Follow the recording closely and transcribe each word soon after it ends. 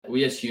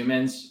we as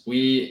humans,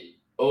 we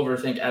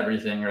overthink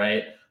everything,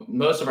 right?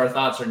 Most of our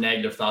thoughts are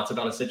negative thoughts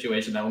about a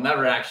situation that will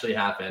never actually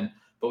happen.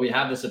 But we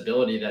have this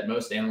ability that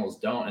most animals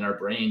don't in our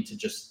brain to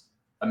just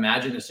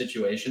imagine a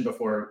situation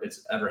before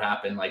it's ever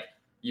happened. Like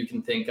you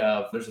can think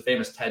of, there's a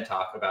famous TED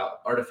talk about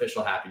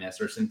artificial happiness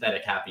or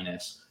synthetic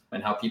happiness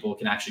and how people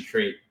can actually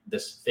create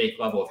this fake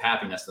level of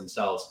happiness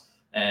themselves.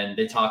 And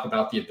they talk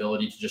about the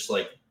ability to just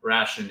like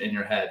ration in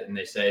your head. And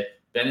they say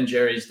Ben and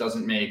Jerry's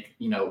doesn't make,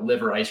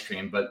 liver ice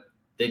cream, but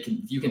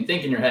you can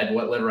think in your head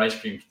what liver ice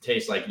cream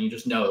tastes like, and you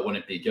just know it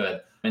wouldn't be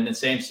good. In the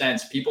same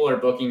sense, people are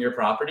booking your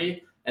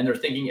property and they're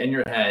thinking in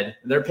your head,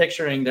 they're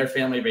picturing their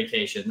family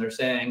vacation. They're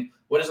saying,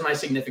 what is my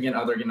significant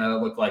other going to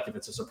look like if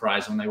it's a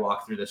surprise when they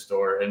walk through this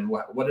door? And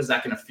what is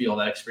that going to feel,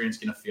 that experience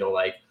going to feel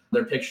like?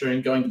 They're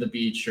picturing going to the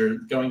beach or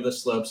going to the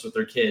slopes with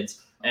their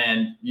kids.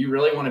 And you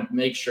really want to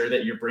make sure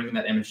that you're bringing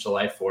that image to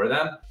life for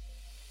them.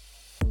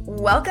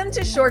 Welcome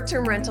to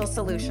Short-Term Rental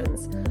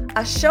Solutions,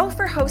 a show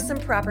for hosts and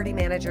property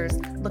managers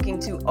looking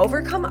to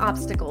overcome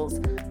obstacles,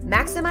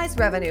 maximize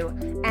revenue,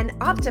 and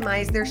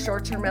optimize their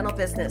short-term rental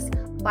business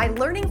by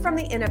learning from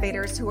the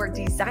innovators who are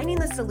designing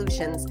the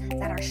solutions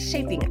that are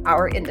shaping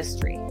our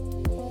industry.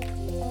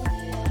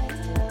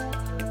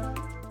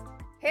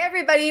 Hey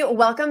everybody,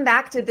 welcome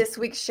back to this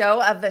week's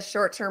show of the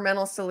Short-Term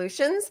Rental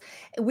Solutions.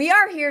 We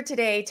are here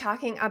today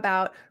talking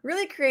about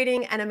really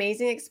creating an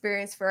amazing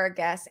experience for our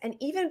guests and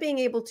even being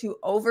able to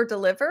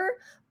over-deliver,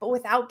 but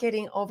without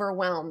getting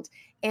overwhelmed.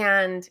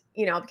 And,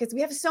 because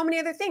we have so many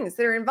other things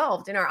that are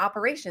involved in our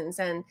operations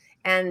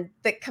and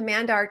that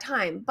command our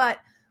time. But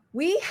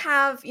we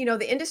have,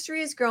 the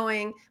industry is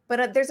growing,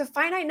 but there's a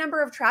finite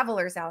number of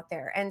travelers out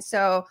there. And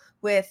so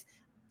with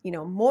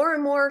more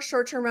and more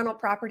short-term rental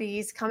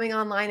properties coming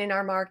online in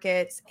our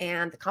markets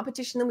and the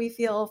competition that we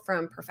feel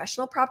from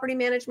professional property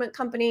management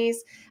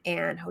companies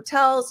and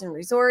hotels and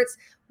resorts,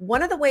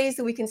 one of the ways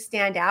that we can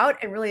stand out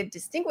and really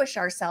distinguish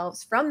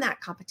ourselves from that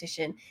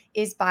competition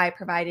is by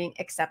providing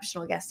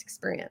exceptional guest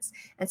experience.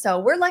 And so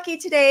we're lucky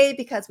today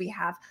because we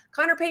have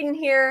Connor Payton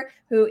here,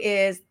 who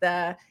is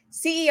the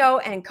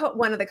CEO and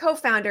one of the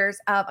co-founders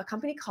of a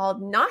company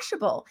called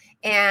Noshable.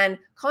 And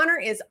Connor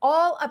is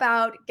all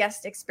about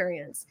guest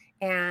experience.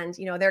 And,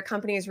 their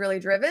company is really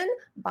driven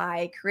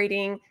by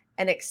creating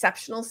an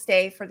exceptional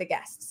stay for the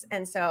guests.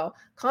 And so,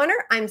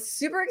 Connor, I'm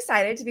super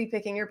excited to be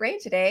picking your brain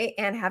today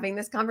and having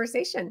this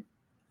conversation.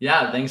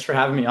 Yeah, thanks for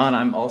having me on.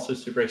 I'm also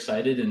super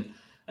excited. And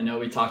I know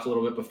we talked a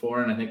little bit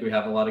before, and I think we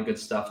have a lot of good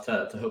stuff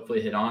to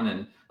hopefully hit on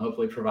and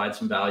hopefully provide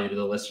some value to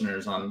the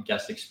listeners on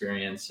guest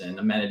experience and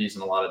amenities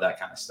and a lot of that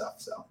kind of stuff.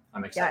 So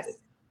I'm excited. Yes.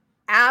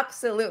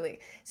 Absolutely.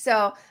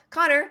 So,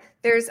 Connor,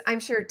 there's, I'm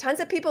sure, tons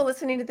of people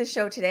listening to the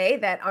show today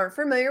that aren't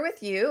familiar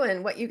with you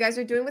and what you guys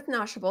are doing with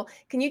Noshable.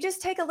 Can you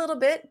just take a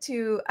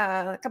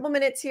couple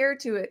minutes here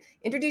to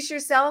introduce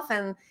yourself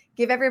and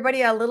give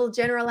everybody a little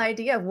general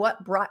idea of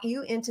what brought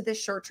you into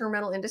this short-term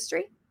rental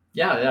industry?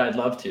 Yeah, I'd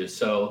love to.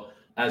 So,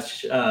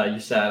 as you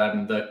said,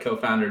 I'm the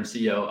co-founder and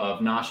CEO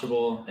of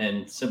Noshable,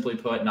 and simply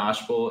put,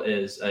 Noshable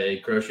is a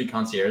grocery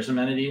concierge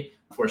amenity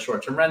for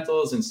short-term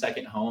rentals and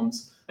second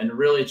homes. And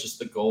really, it's just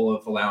the goal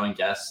of allowing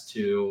guests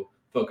to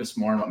focus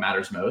more on what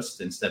matters most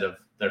instead of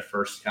their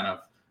first kind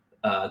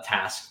of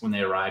task when they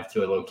arrive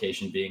to a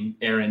location being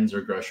errands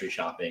or grocery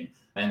shopping.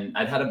 And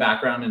I'd had a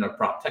background in a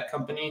prop tech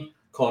company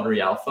called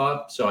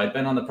Realpha. So I'd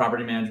been on the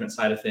property management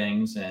side of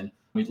things, and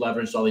we'd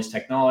leveraged all these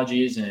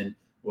technologies. And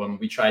when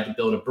we tried to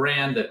build a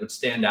brand that would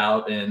stand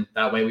out, and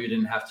that way we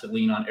didn't have to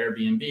lean on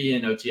Airbnb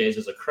and OTAs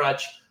as a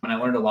crutch. And I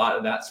learned a lot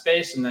of that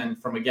space. And then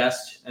from a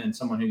guest and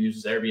someone who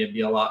uses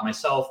Airbnb a lot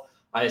myself,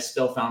 I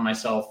still found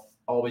myself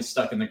always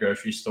stuck in the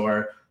grocery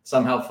store,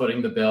 somehow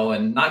footing the bill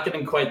and not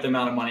getting quite the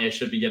amount of money I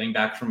should be getting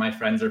back from my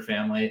friends or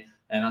family.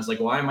 And I was like,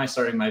 why am I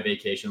starting my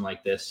vacation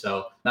like this?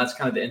 So that's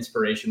kind of the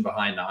inspiration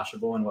behind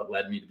Noshable and what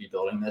led me to be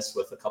building this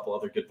with a couple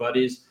other good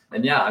buddies.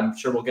 And yeah, I'm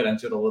sure we'll get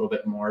into it a little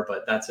bit more,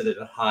 but that's it at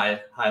a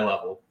high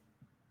level.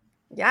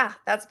 Yeah,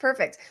 that's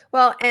perfect.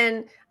 Well,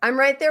 and I'm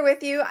right there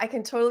with you. I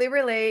can totally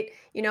relate.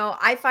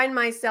 I find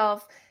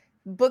myself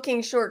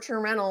booking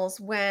short-term rentals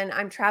when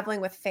I'm traveling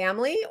with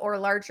family or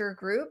larger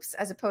groups,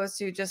 as opposed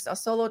to just a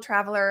solo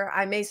traveler.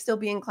 I may still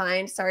be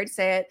inclined, sorry to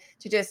say it,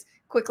 to just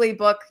quickly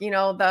book,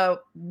 the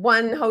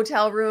one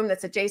hotel room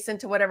that's adjacent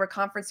to whatever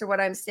conference or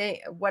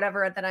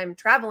whatever that I'm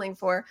traveling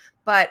for.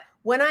 But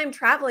when I'm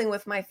traveling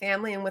with my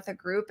family and with a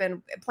group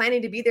and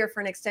planning to be there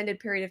for an extended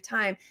period of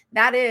time,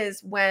 that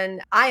is when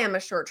I am a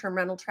short-term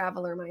rental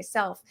traveler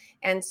myself.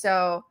 And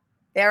so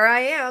there I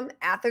am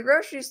at the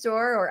grocery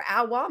store or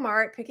at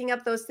Walmart picking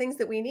up those things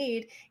that we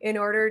need in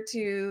order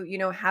to,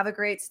 have a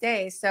great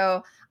stay.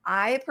 So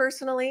I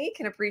personally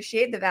can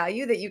appreciate the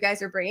value that you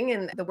guys are bringing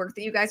and the work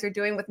that you guys are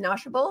doing with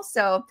Noshable.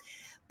 So,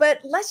 but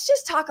let's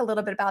just talk a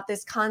little bit about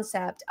this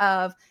concept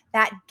of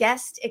that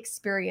guest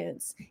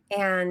experience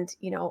and,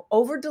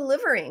 over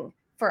delivering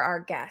for our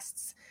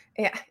guests.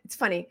 Yeah, it's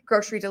funny.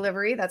 Grocery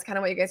delivery, that's kind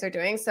of what you guys are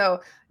doing.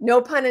 So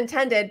no pun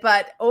intended,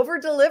 but over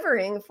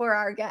delivering for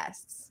our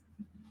guests.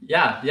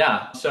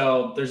 Yeah.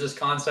 So there's this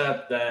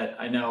concept that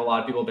I know a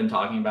lot of people have been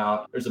talking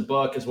about. There's a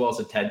book as well as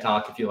a TED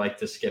Talk if you like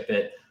to skip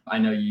it. I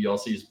know you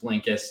also use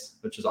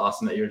Blinkist, which is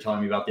awesome that you were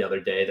telling me about the other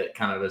day, that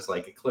kind of is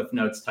like a Cliff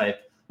Notes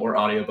type or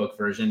audiobook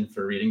version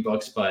for reading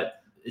books. But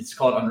it's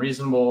called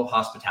Unreasonable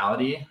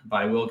Hospitality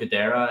by Will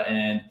Guidara.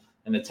 And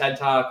in the TED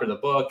Talk or the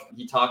book,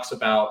 he talks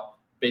about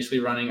basically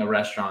running a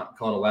restaurant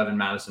called 11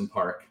 Madison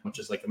Park, which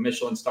is like a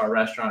Michelin star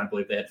restaurant. I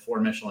believe they had 4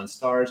 Michelin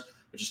stars,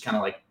 which is kind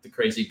of like the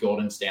crazy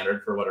golden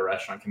standard for what a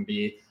restaurant can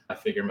be. I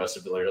figure most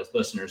of the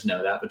listeners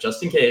know that, but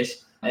just in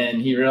case.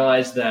 And he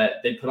realized that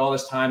they put all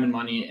this time and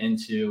money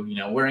into,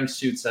 wearing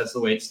suits as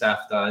the wait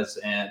staff does,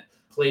 and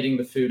plating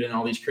the food in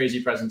all these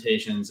crazy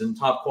presentations and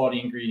top quality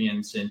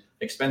ingredients and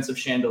expensive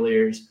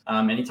chandeliers.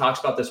 And he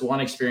talks about this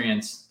one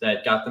experience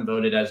that got them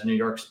voted as New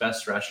York's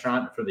best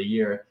restaurant for the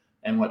year,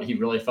 and what he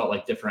really felt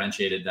like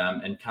differentiated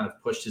them and kind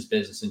of pushed his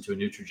business into a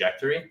new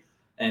trajectory.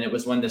 And it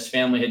was when this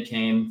family had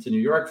came to New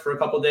York for a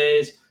couple of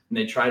days, and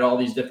they tried all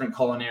these different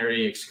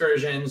culinary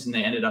excursions, and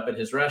they ended up at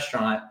his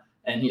restaurant.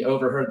 And he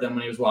overheard them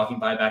when he was walking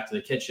by back to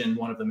the kitchen.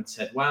 One of them had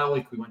said, wow,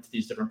 like we went to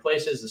these different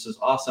places. This is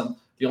awesome.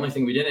 The only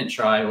thing we didn't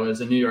try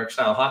was a New York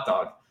style hot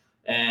dog.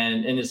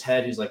 And in his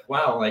head, he's like,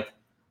 wow, like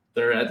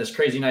they're at this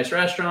crazy nice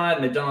restaurant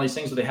and they've done all these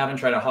things, but they haven't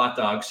tried a hot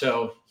dog.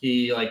 So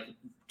he like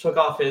took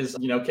off his,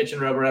 kitchen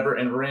robe or whatever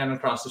and ran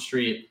across the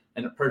street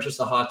and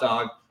purchased a hot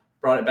dog,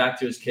 brought it back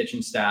to his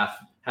kitchen staff,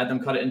 had them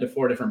cut it into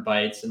 4 different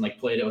bites and like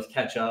played it with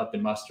ketchup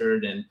and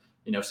mustard and,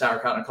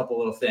 sauerkraut and a couple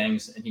little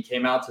things. And he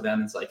came out to them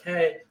and it's like,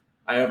 hey,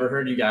 I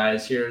overheard you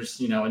guys. Here's,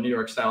 a New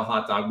York style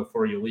hot dog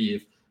before you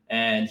leave.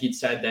 And he'd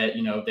said that,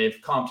 they've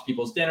comped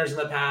people's dinners in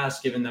the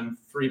past, given them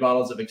free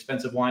bottles of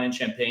expensive wine and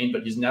champagne,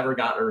 but he's never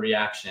got a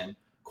reaction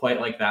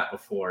quite like that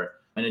before.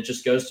 And it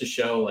just goes to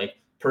show like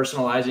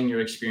personalizing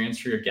your experience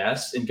for your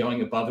guests and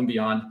going above and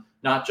beyond,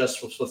 not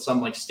just with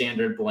some like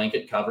standard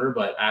blanket cover,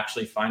 but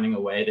actually finding a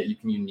way that you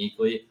can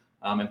uniquely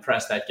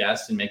impress that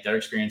guest and make their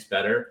experience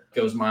better,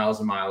 goes miles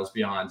and miles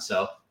beyond.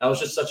 So that was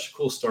just such a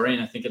cool story.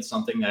 And I think it's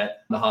something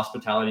that the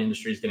hospitality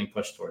industry is getting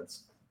pushed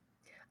towards.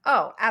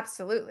 Oh,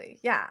 absolutely.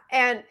 Yeah.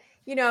 And,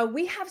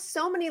 we have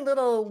so many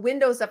little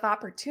windows of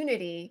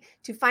opportunity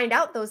to find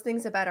out those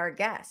things about our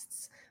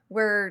guests.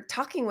 We're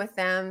talking with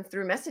them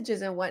through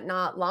messages and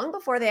whatnot long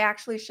before they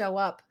actually show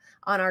up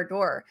on our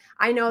door.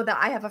 I know that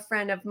I have a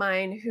friend of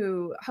mine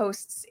who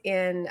hosts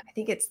in, I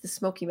think it's the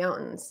Smoky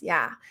Mountains.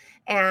 Yeah.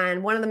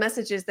 And one of the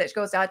messages that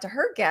goes out to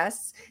her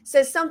guests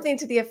says something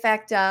to the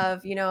effect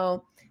of,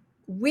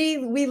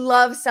 we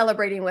love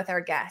celebrating with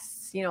our guests.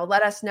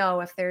 Let us know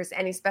if there's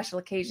any special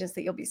occasions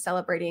that you'll be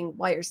celebrating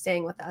while you're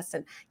staying with us.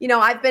 And,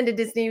 I've been to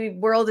Disney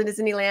World and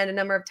Disneyland a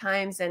number of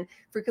times. And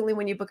frequently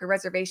when you book a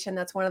reservation,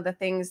 that's one of the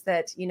things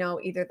that,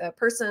 either the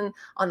person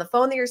on the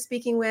phone that you're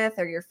speaking with,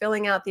 or you're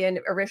filling out the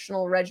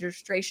original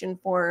registration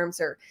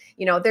forms, or,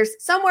 there's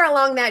somewhere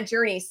along that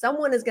journey,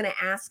 someone is going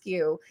to ask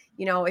you,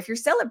 if you're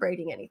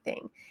celebrating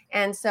anything.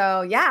 And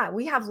so, yeah,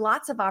 we have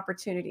lots of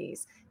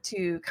opportunities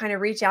to kind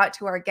of reach out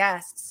to our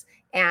guests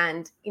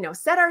and,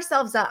 set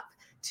ourselves up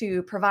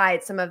to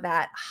provide some of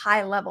that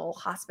high level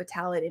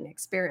hospitality and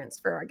experience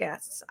for our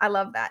guests. I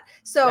love that.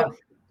 So,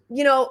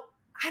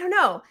 I don't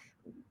know,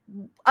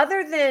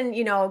 other than,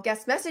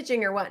 guest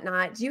messaging or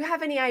whatnot, do you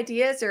have any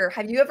ideas, or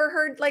have you ever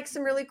heard like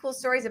some really cool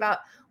stories about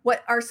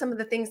what are some of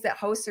the things that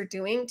hosts are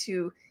doing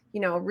to,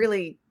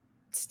 really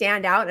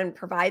stand out and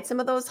provide some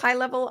of those high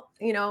level,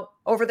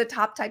 over the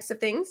top types of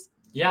things?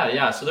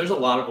 Yeah. So there's a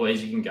lot of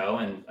ways you can go.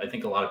 And I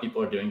think a lot of people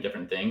are doing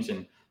different things.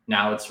 And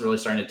now it's really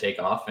starting to take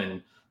off.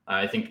 And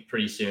I think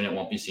pretty soon it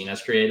won't be seen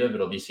as creative.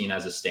 It'll be seen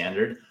as a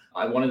standard.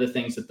 One of the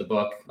things that the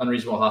book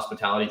Unreasonable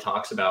Hospitality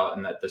talks about,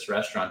 and that this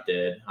restaurant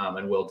did,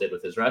 and Will did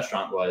with his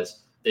restaurant,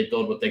 was they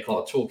build what they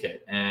call a toolkit.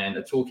 And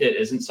a toolkit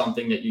isn't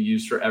something that you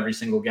use for every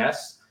single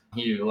guest.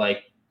 He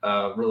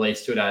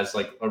relates to it as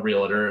like a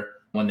realtor.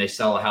 When they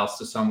sell a house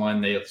to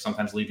someone, they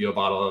sometimes leave you a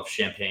bottle of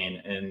champagne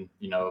in,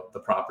 the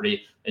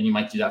property, and you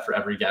might do that for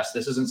every guest.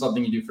 This isn't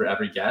something you do for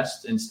every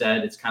guest.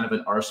 Instead, it's kind of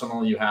an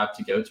arsenal you have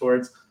to go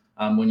towards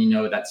when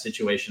that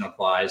situation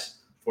applies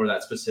for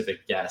that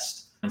specific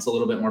guest. It's a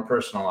little bit more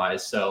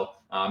personalized. So,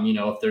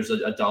 if there's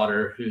a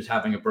daughter who's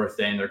having a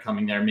birthday and they're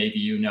coming there,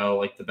 maybe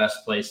like the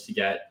best place to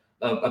get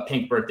a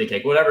pink birthday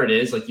cake, whatever it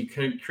is. Like you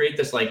could create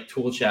this like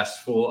tool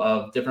chest full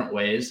of different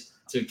ways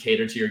to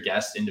cater to your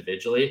guests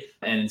individually.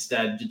 And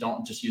instead, you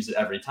don't just use it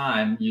every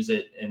time, use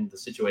it in the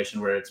situation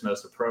where it's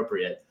most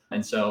appropriate.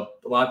 And so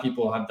a lot of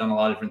people have done a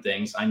lot of different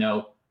things. I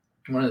know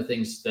one of the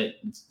things that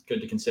it's good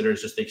to consider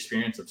is just the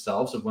experience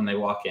themselves of when they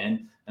walk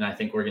in. And I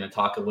think we're going to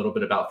talk a little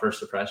bit about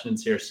first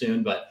impressions here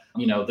soon, but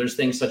there's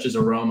things such as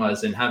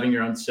aromas and having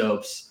your own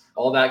soaps.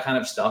 All that kind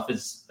of stuff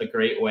is a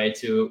great way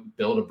to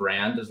build a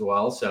brand as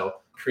well. So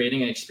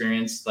creating an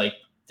experience like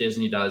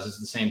Disney does is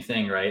the same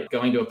thing, right?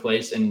 Going to a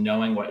place and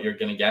knowing what you're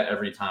going to get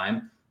every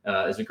time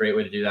is a great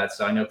way to do that.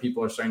 So I know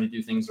people are starting to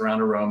do things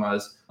around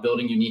aromas,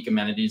 building unique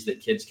amenities that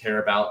kids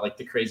care about, like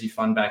the crazy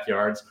fun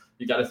backyards.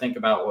 You got to think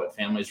about what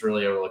families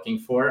really are looking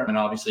for. And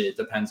obviously it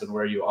depends on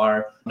where you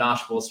are.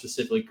 Noshable,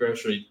 specifically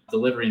grocery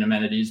delivery and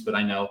amenities, but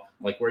I know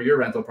like where your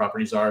rental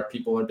properties are,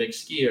 people are big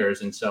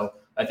skiers. And so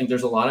I think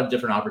there's a lot of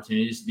different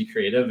opportunities to be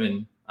creative.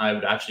 And I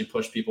would actually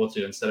push people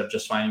to, instead of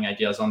just finding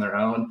ideas on their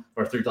own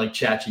or through like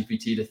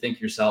ChatGPT, to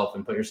think yourself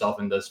and put yourself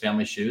in those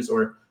family shoes.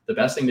 Or the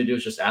best thing to do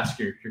is just ask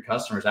your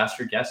customers, ask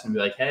your guests and be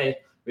like, hey,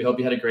 we hope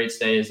you had a great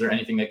stay. Is there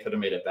anything that could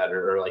have made it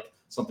better? Or like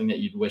something that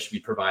you'd wish we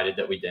provided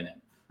that we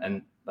didn't?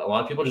 And a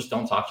lot of people just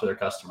don't talk to their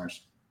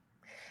customers.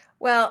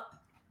 Well,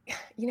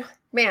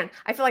 man,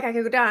 I feel like I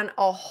could go down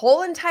a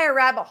whole entire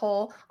rabbit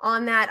hole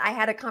on that. I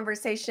had a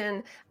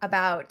conversation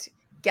about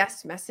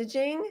guest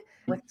messaging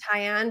with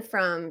Tyann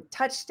from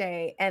Touch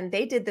Day, and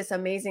they did this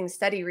amazing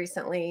study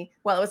recently.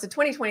 Well, it was a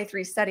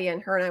 2023 study,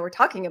 and her and I were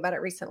talking about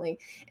it recently.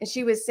 And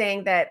she was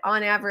saying that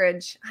on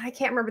average, I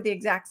can't remember the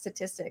exact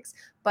statistics,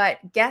 but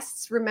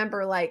guests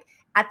remember like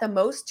at the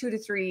most 2 to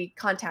 3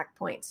 contact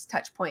points,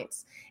 touch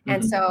points.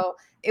 And so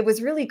it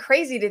was really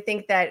crazy to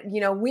think that,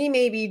 we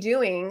may be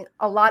doing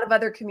a lot of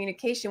other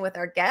communication with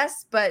our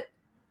guests, but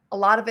a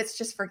lot of it's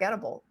just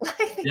forgettable.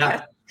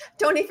 Yeah.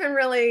 Don't even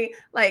really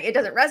it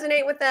doesn't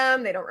resonate with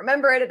them. They don't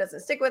remember it. It doesn't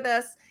stick with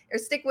us or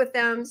stick with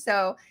them.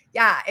 So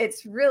yeah,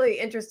 it's really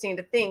interesting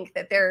to think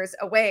that there's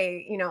a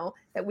way,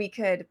 that we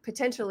could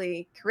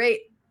potentially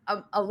create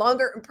a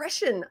longer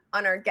impression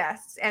on our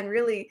guests, and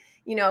really,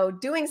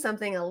 doing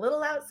something a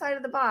little outside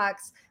of the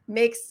box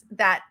makes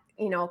that,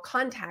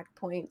 contact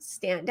point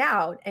stand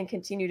out and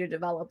continue to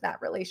develop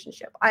that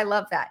relationship. I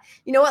love that.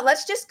 You know what?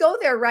 Let's just go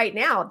there right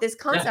now. This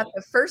concept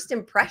of first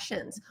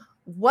impressions.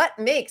 What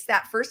makes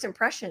that first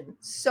impression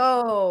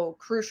so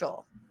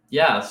crucial?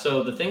 Yeah.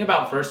 So the thing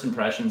about first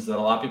impressions that a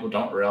lot of people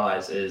don't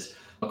realize is,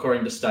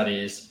 according to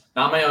studies,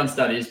 not my own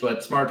studies,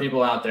 but smart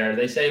people out there,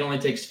 they say it only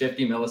takes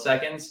 50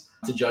 milliseconds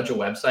to judge a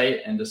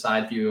website and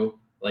decide if you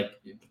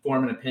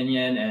form an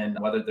opinion and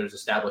whether there's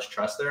established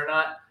trust there or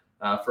not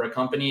for a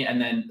company. And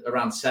then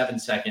around 7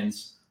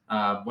 seconds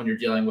when you're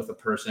dealing with a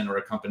person or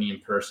a company in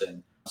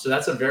person. So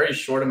that's a very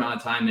short amount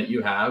of time that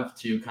you have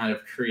to kind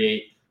of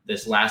create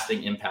this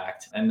lasting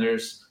impact. And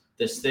there's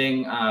this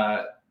thing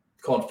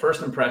called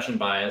first impression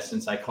bias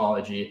in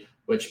psychology,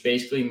 which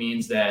basically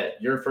means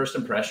that your first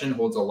impression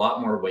holds a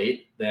lot more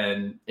weight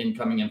than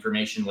incoming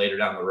information later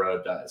down the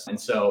road does. And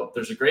so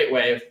there's a great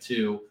way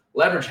to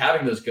leverage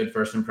having those good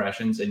first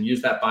impressions and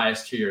use that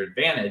bias to your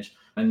advantage.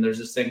 And there's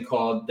this thing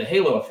called the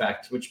halo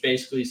effect, which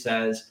basically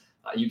says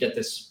you get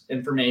this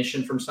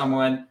information from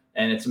someone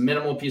and it's a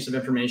minimal piece of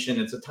information.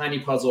 It's a tiny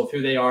puzzle of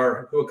who they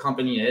are, who a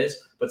company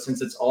is. But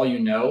since it's all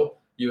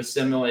you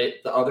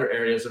assimilate the other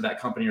areas of that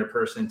company or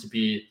person to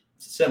be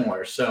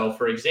similar. So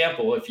for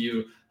example, if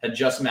you had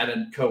just met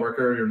a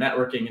coworker, you're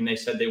networking, and they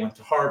said they went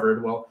to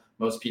Harvard, well,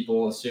 most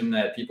people assume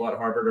that people at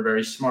Harvard are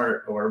very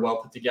smart or well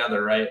put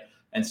together, right?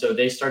 And so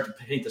they start to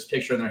paint this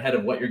picture in their head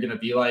of what you're going to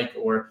be like,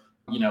 or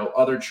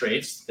other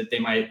traits that they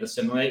might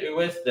assimilate you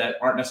with that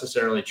aren't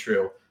necessarily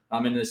true.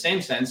 In the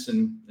same sense,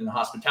 in the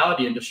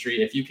hospitality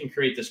industry, if you can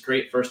create this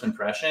great first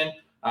impression,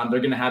 they're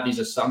going to have these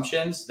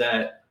assumptions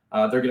that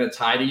they're going to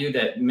tie to you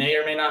that may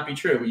or may not be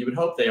true. You would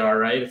hope they are,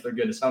 right? If they're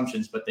good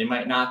assumptions, but they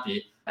might not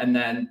be. And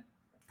then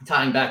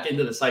tying back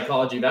into the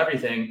psychology of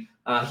everything,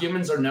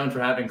 humans are known for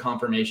having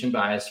confirmation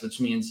bias,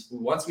 which means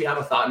once we have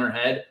a thought in our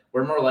head,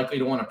 we're more likely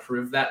to want to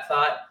prove that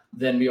thought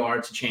than we are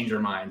to change our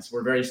minds.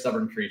 We're very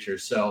stubborn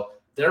creatures. So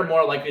they're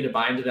more likely to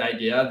buy into the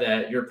idea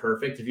that you're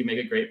perfect if you make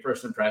a great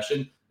first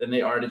impression than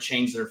they are to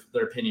change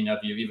their opinion of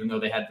you, even though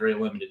they had very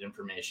limited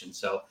information.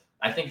 So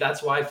I think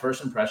that's why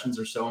first impressions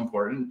are so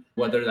important,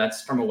 whether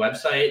that's from a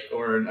website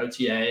or an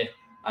OTA,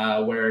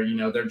 where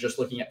they're just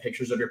looking at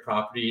pictures of your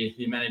property,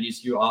 the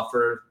amenities you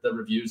offer, the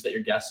reviews that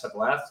your guests have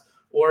left,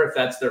 or if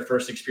that's their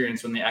first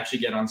experience when they actually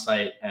get on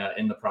site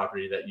in the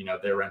property that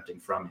they're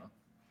renting from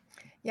you.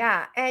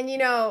 Yeah, and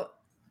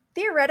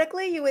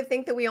theoretically, you would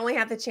think that we only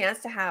have the chance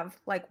to have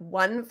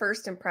one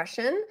first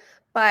impression,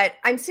 but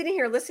I'm sitting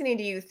here listening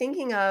to you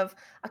thinking of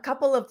a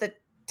couple of the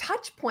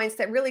touch points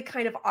that really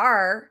kind of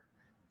are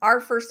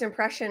our first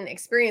impression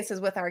experiences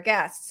with our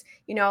guests,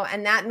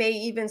 and that may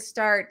even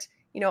start,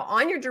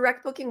 on your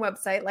direct booking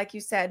website, like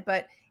you said,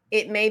 but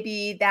it may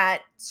be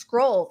that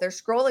they're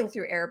scrolling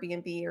through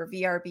Airbnb or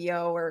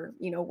VRBO or,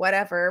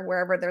 whatever,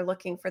 wherever they're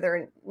looking for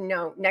their,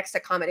 next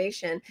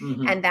accommodation.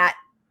 Mm-hmm. And that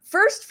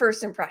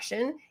first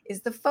impression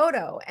is the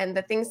photo and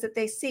the things that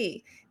they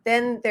see.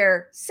 Then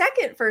their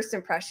second first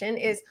impression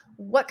is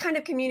what kind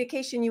of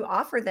communication you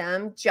offer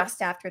them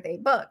just after they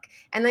book.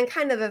 And then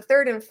kind of the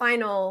third and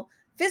final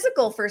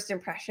physical first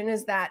impression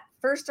is that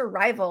first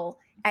arrival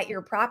at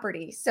your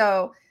property.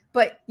 So,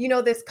 but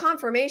this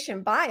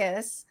confirmation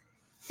bias,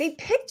 they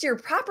picked your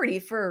property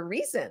for a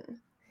reason.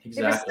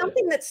 There was Exactly.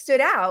 something that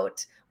stood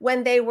out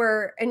when they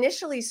were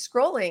initially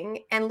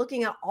scrolling and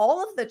looking at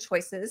all of the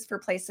choices for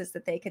places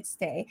that they could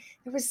stay.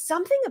 There was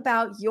something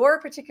about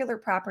your particular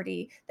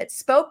property that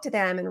spoke to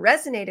them and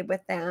resonated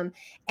with them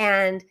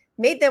and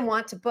made them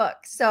want to book.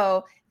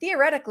 So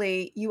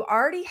theoretically, you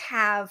already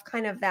have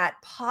kind of that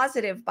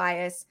positive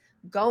bias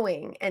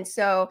going. And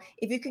so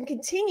if you can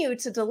continue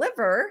to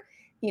deliver,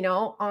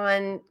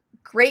 on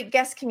great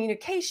guest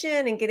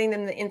communication and getting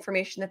them the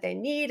information that they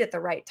need at the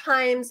right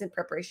times in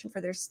preparation for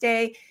their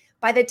stay,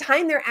 by the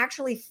time they're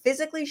actually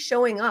physically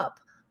showing up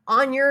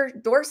on your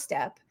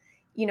doorstep,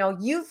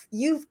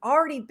 you've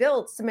already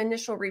built some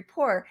initial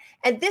rapport.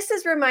 And this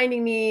is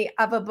reminding me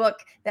of a book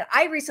that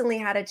I recently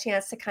had a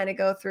chance to kind of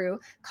go through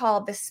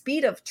called The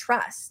Speed of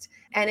Trust,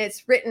 and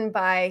it's written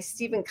by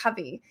Stephen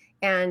Covey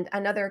and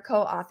another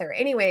co-author.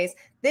 Anyways,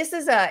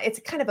 it's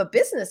kind of a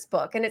business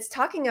book, and it's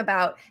talking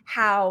about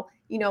how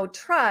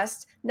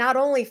trust not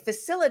only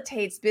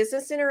facilitates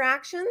business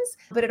interactions,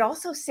 but it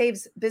also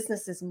saves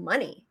businesses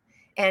money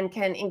and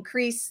can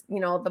increase,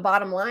 the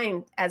bottom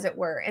line, as it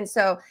were. And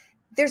so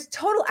there's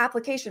total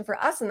application for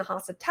us in the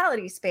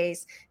hospitality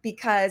space,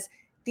 because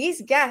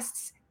these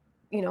guests,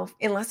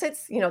 unless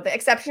it's, the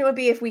exception would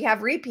be if we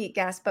have repeat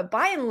guests, but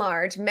by and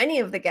large, many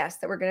of the guests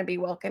that we're going to be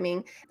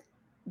welcoming,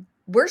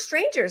 we're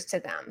strangers to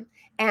them.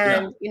 Yeah.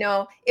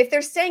 And, if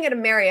they're staying at a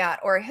Marriott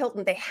or a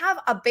Hilton, they have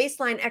a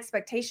baseline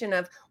expectation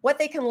of what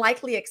they can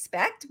likely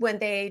expect when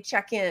they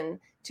check in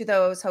to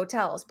those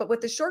hotels. But with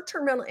the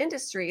short-term rental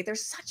industry,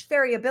 there's such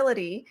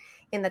variability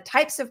in the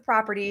types of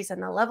properties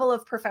and the level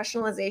of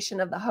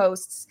professionalization of the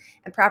hosts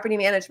and property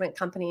management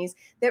companies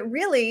that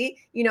really,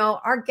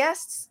 our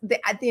guests,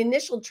 the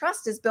initial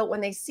trust is built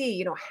when they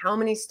see, how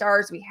many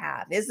stars we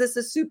have. Is this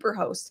a super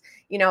host?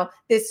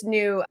 This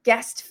new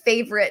guest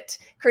favorite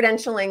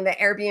credentialing that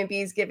Airbnb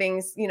is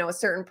giving,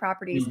 certain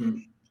properties.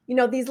 Mhm.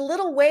 These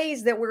little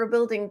ways that we're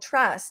building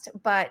trust,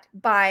 but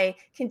by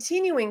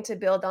continuing to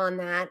build on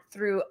that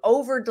through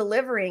over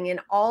delivering in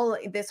all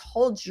this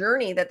whole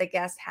journey that the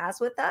guest has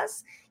with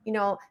us,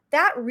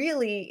 that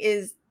really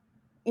is,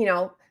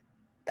 the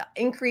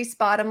increased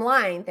bottom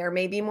line. They're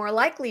maybe more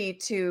likely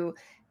to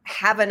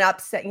have an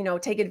upset,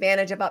 take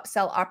advantage of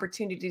upsell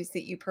opportunities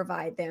that you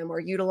provide them, or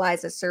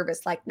utilize a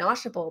service like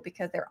Noshable,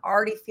 because they're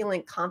already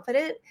feeling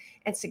confident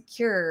and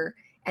secure,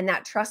 and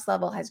that trust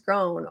level has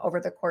grown over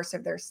the course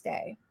of their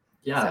stay.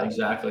 Yeah, So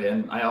exactly.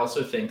 And I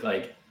also think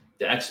like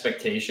the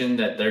expectation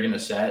that they're going to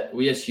set,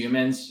 we as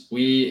humans,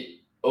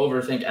 we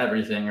overthink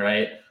everything,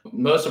 right?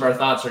 Most of our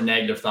thoughts are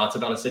negative thoughts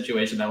about a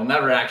situation that will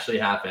never actually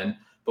happen.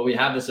 But we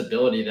have this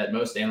ability that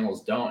most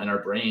animals don't in our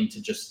brain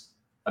to just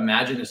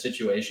imagine a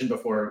situation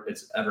before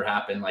it's ever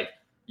happened. Like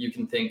you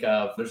can think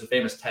of, there's a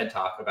famous TED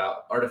talk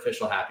about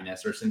artificial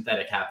happiness or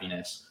synthetic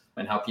happiness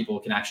and how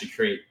people can actually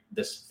create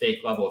this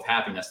fake level of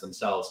happiness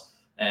themselves.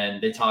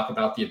 And they talk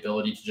about the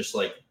ability to just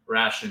like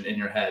ration in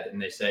your head.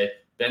 And they say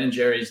Ben and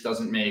Jerry's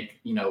doesn't make,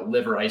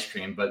 liver ice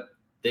cream, but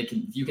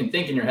you can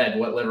think in your head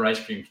what liver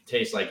ice cream can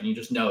taste like, and you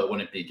just know it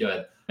wouldn't be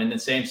good. In the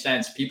same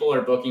sense, people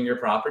are booking your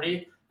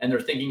property and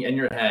they're thinking in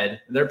your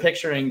head, they're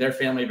picturing their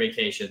family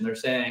vacation. They're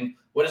saying,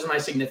 what is my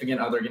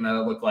significant other going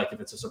to look like if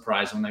it's a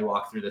surprise when they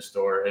walk through this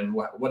door? And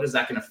what is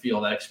that going to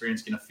feel, that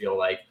experience going to feel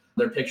like?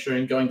 They're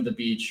picturing going to the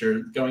beach or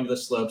going to the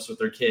slopes with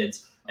their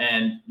kids.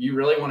 And you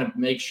really want to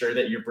make sure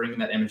that you're bringing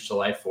that image to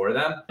life for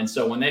them. And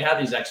so when they have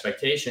these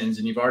expectations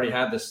and you've already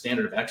had this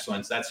standard of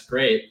excellence, that's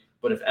great.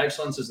 But if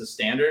excellence is the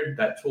standard,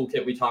 that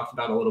toolkit we talked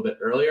about a little bit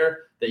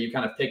earlier that you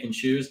kind of pick and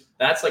choose,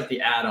 that's like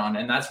the add-on,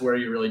 and that's where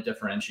you really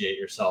differentiate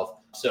yourself.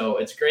 So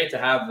it's great to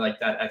have like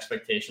that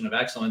expectation of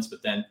excellence,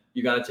 but then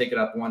you got to take it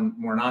up one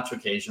more notch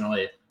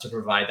occasionally to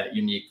provide that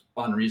unique,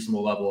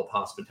 unreasonable level of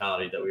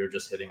hospitality that we were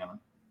just hitting on.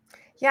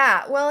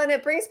 yeah, well, and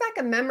it brings back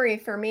a memory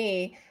for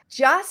me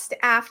just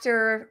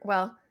after,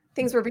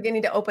 things were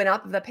beginning to open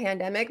up of the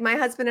pandemic. My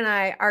husband and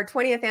I, our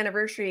 20th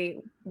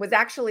anniversary was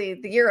actually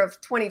the year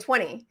of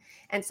 2020.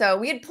 And so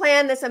we had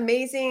planned this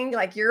amazing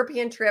like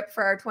European trip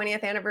for our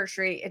 20th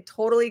anniversary. It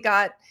totally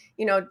got,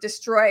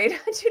 destroyed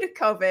due to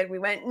COVID. We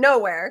went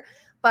nowhere.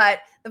 But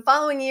the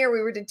following year,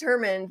 we were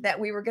determined that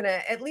we were going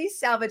to at least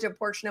salvage a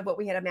portion of what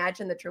we had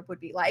imagined the trip would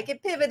be like.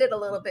 It pivoted a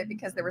little bit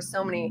because there were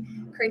so many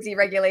crazy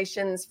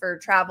regulations for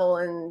travel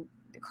and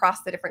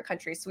across the different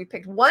countries. So we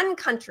picked one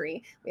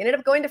country. We ended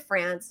up going to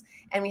France,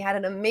 and we had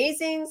an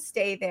amazing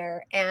stay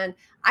there. And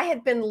I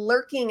had been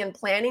lurking and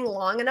planning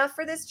long enough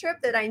for this trip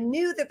that I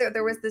knew that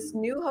there was this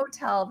new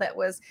hotel that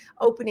was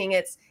opening.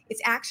 It's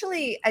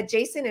actually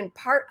adjacent in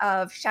part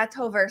of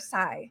Chateau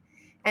Versailles.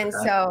 And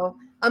Okay. so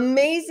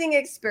amazing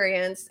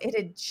experience. It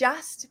had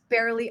just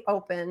barely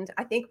opened.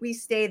 I think we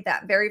stayed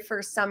that very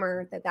first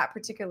summer that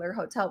particular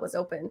hotel was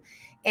open.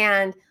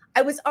 And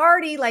I was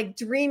already like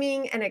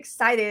dreaming and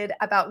excited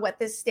about what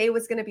this stay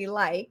was going to be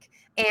like.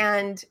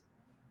 And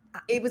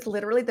it was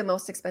literally the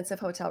most expensive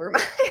hotel room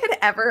I had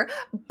ever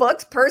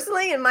booked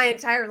personally in my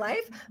entire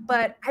life.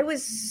 But I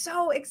was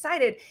so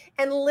excited.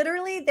 And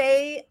literally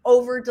they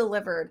over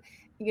delivered.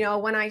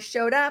 When I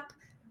showed up,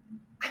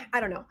 I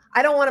don't know.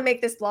 I don't want to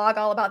make this blog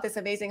all about this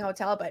amazing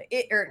hotel, but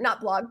or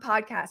not blog,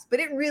 podcast, but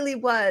it really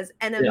was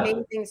an Yeah.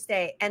 amazing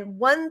stay. And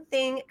one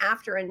thing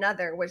after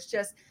another was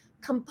just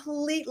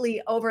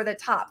completely over the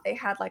top. They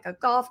had like a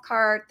golf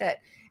cart that,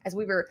 as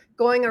we were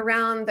going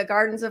around the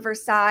gardens of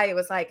Versailles, it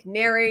was like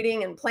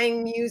narrating and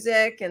playing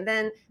music. And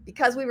then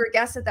because we were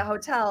guests at the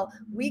hotel,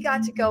 we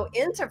got to go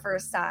into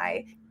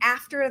Versailles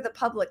after the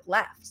public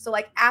left. So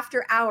like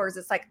after hours,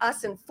 it's like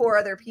us and 4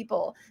 other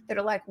people that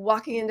are like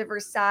walking into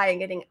Versailles and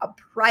getting a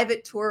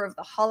private tour of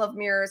the Hall of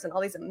Mirrors and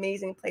all these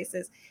amazing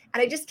places.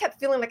 And I just kept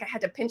feeling like I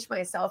had to pinch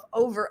myself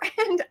over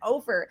and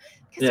over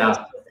because it was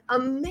Yeah. just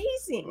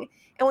amazing.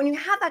 And when you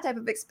have that type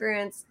of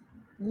experience,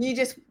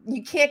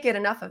 you can't get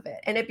enough of it.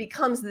 And it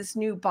becomes this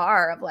new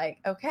bar of like,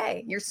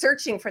 okay, you're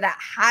searching for that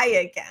high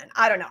again.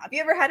 I don't know. Have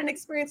you ever had an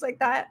experience like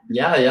that?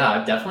 Yeah.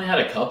 I've definitely had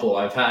a couple.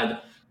 I've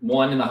had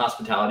one in the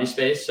hospitality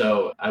space.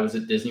 So I was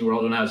at Disney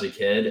World when I was a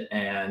kid.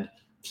 And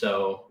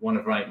so one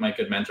of my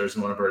good mentors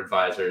and one of our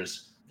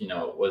advisors,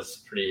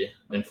 was pretty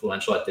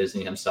influential at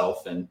Disney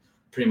himself and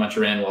pretty much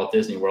ran Walt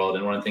Disney World.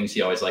 And one of the things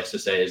he always likes to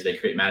say is they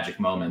create magic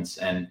moments.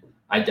 And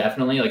I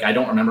definitely I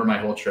don't remember my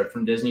whole trip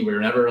from Disney. We were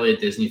never really a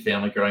Disney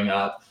family growing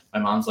up. My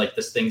mom's like,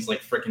 this thing's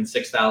like freaking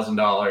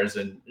 $6,000.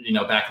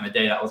 And, back in the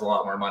day, that was a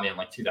lot more money in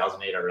like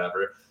 2008 or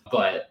whatever.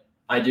 But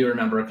I do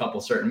remember a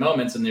couple certain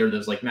moments, and there were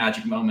those like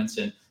magic moments.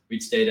 And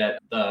we'd stayed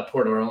at the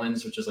Port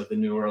Orleans, which is like the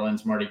New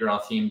Orleans Mardi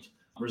Gras themed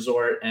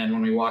resort. And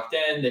when we walked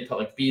in, they put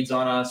like beads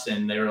on us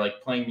and they were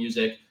like playing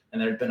music,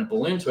 and there had been a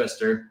balloon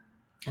twister,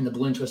 and the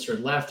balloon twister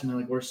had left. And they're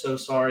like, we're so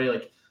sorry.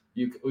 Like,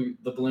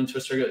 the balloon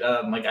twister,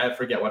 I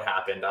forget what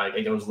happened.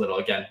 I was little,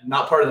 again,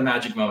 not part of the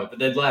magic moment, but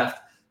they'd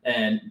left.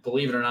 And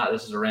believe it or not,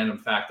 this is a random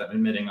fact I'm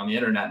admitting on the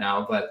internet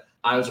now, but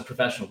I was a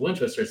professional balloon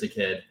twister as a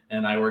kid,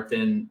 and I worked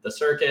in the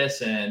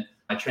circus, and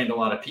I trained a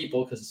lot of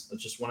people because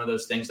it's just one of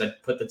those things I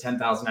put the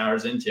 10,000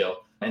 hours into.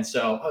 And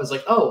so I was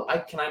like, oh,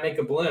 can I make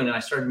a balloon? And I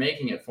started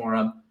making it for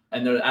them.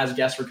 And as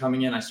guests were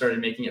coming in, I started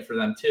making it for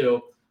them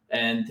too.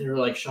 And they were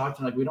like shocked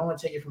and like, we don't want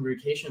to take you from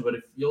vacation, but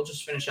if you'll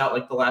just finish out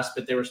like the last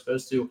bit they were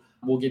supposed to,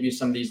 we'll give you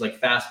some of these like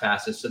fast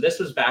passes. So this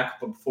was back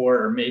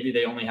before, or maybe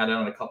they only had it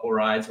on a couple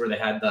rides where they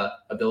had the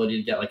ability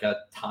to get like a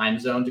time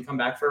zone to come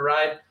back for a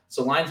ride.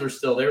 So they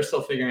were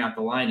still figuring out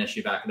the line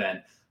issue back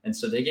then. And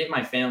so they gave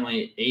my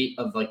family 8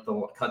 of like the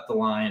cut the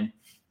line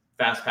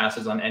fast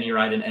passes on any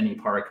ride in any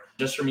park,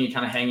 just for me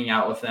kind of hanging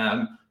out with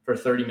them for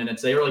 30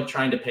 minutes. They were like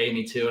trying to pay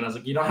me too. And I was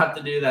like, you don't have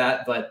to do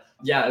that. But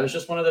yeah, it was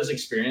just one of those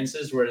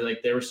experiences where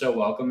like they were so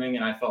welcoming,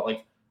 and I felt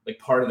like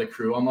part of the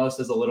crew almost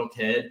as a little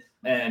kid.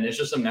 And it's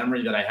just a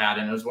memory that I had.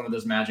 And it was one of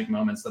those magic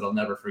moments that I'll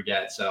never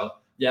forget. So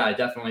yeah, I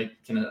definitely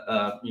can,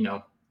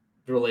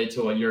 relate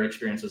to what your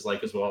experience is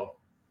like as well.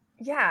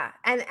 Yeah.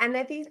 And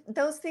I think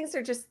those things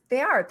are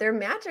they're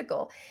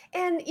magical.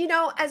 And,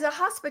 as a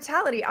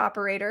hospitality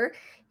operator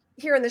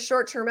here in the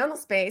short-term rental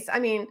space, I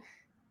mean,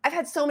 I've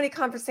had so many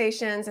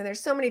conversations, and there's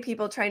so many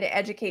people trying to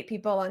educate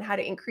people on how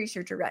to increase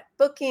your direct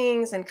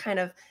bookings and kind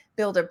of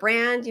build a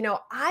brand.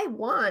 I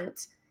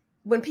want,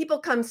 when people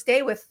come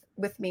stay with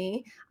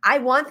me, I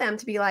want them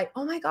to be like,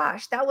 oh my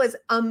gosh, that was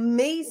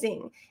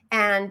amazing.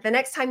 And the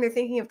next time they're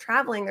thinking of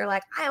traveling, they're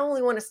like, I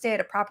only want to stay at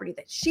a property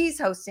that she's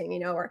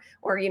hosting, or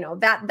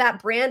that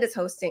brand is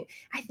hosting.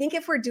 I think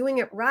if we're doing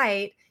it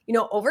right,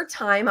 over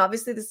time,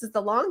 obviously this is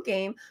the long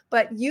game,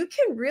 but you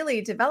can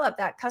really develop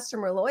that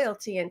customer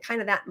loyalty and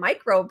kind of that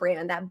micro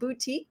brand, that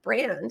boutique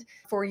brand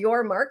for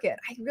your market.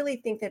 I really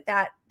think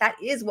that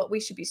is what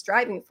we should be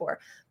striving for.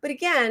 But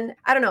again,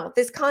 I don't know,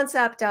 this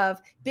concept of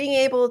being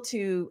able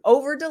to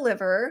over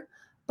deliver,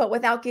 but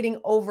without getting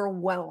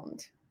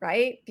overwhelmed,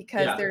 right?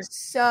 Because Yeah. there's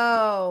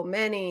so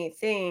many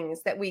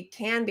things that we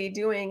can be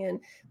doing and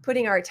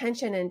putting our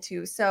attention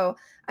into. So,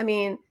 I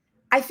mean,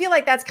 I feel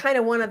like that's kind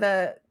of one of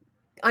the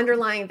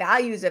underlying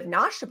values of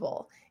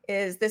Noshable,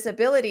 is this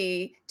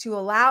ability to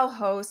allow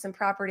hosts and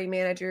property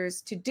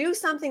managers to do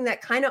something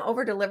that kind of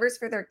over delivers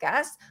for their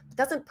guests, but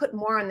doesn't put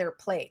more on their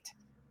plate.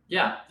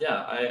 Yeah,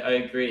 I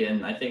agree.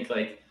 And I think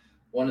like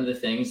one of the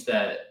things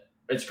that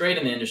it's great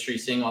in the industry,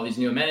 seeing all these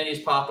new amenities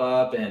pop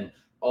up and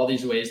all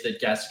these ways that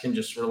guests can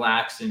just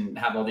relax and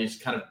have all these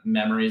kind of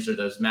memories or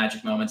those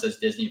magic moments, as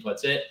Disney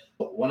puts it.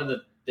 But one of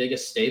the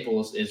biggest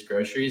staples is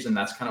groceries. And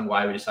that's kind of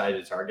why we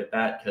decided to target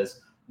that,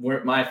 because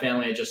my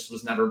family just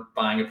was never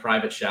buying a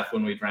private chef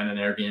when we'd rent an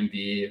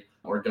Airbnb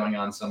or going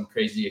on some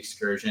crazy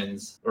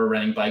excursions or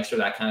renting bikes or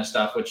that kind of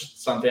stuff, which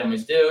some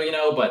families do,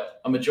 but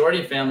a majority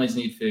of families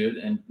need food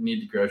and need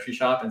to grocery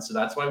shop. And so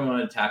that's why we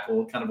wanted to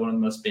tackle kind of one of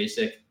the most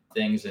basic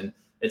things. And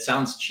it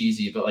sounds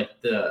cheesy, but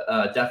like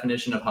the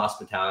definition of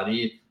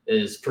hospitality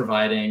is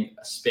providing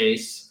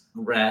space,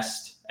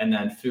 rest, and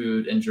then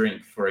food and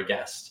drink for a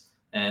guest.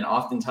 And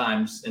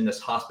oftentimes in this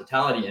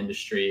hospitality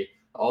industry,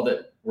 all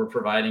that we're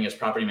providing as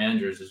property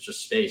managers is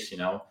just space.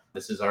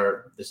 This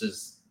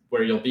is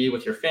where you'll be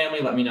with your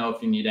family. Let me know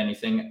if you need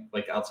anything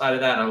like outside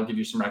of that. I will give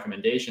you some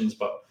recommendations,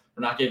 but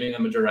we're not giving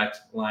them a direct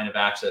line of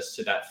access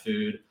to that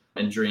food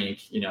and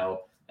drink,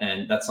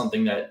 and that's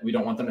something that we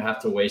don't want them to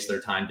have to waste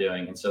their time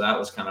doing. And so that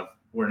was kind of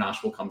where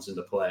Noshable comes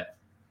into play.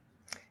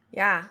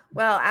 Yeah.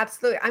 Well,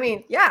 absolutely. I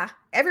mean, yeah,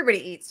 everybody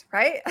eats,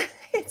 right?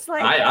 It's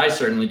like I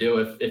certainly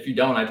do. If you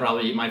don't, I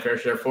probably eat my fair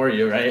share for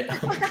you, right?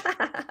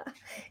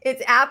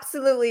 it's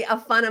absolutely a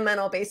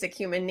fundamental basic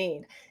human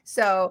need.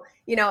 So,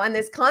 and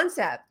this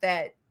concept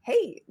that,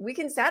 hey, we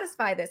can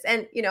satisfy this.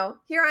 And,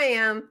 here I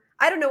am.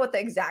 I don't know what the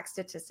exact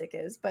statistic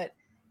is, but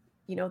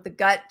the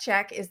gut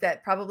check is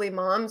that probably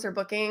moms are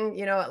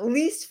booking, at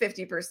least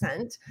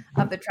 50%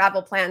 of the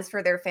travel plans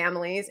for their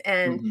families.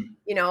 And,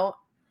 Mhm.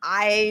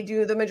 I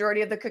do the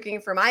majority of the cooking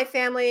for my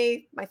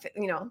family.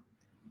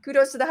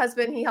 Kudos to the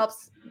husband. He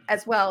helps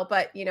as well.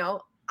 But,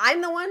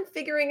 I'm the one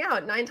figuring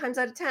out 9 times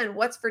out of 10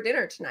 what's for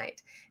dinner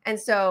tonight. And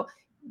so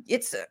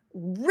it's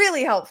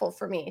really helpful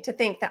for me to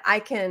think that I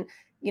can,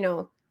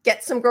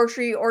 get some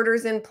grocery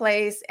orders in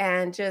place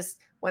and just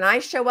when I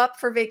show up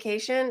for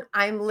vacation,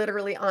 I'm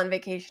literally on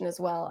vacation as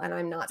well. And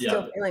I'm not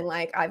still Yeah. feeling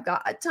like I've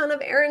got a ton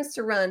of errands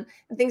to run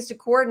and things to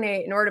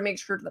coordinate in order to make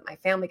sure that my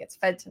family gets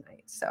fed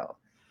tonight. So,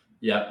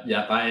 Yep,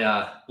 yep.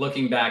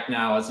 Looking back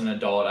now as an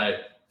adult,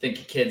 I think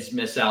kids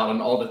miss out on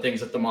all the things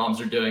that the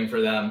moms are doing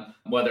for them,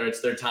 whether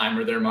it's their time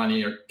or their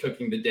money or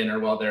cooking the dinner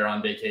while they're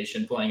on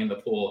vacation, playing in the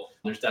pool.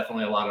 There's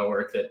definitely a lot of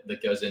work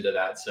that goes into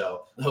that.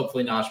 So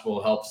hopefully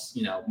Noshable helps,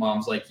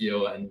 moms like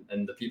you and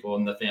the people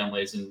in the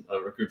families and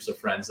groups of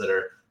friends that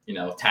are,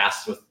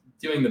 tasked with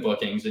doing the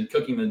bookings and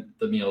cooking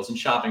the meals and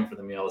shopping for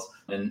the meals.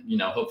 And,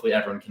 hopefully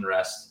everyone can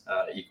rest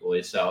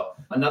equally. So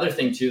another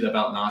thing too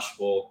about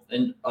Noshable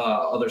and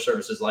other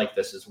services like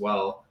this as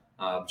well,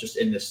 just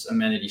in this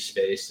amenity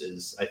space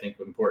is, I think,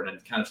 important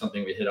and kind of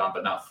something we hit on,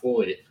 but not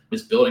fully,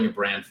 is building a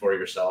brand for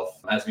yourself.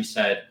 As we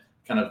said,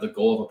 kind of the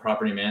goal of a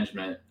property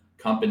management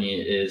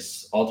company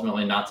is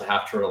ultimately not to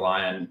have to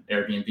rely on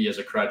Airbnb as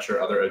a crutch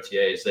or other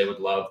OTAs. They would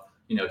love,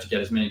 to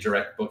get as many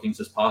direct bookings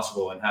as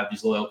possible and have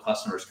these loyal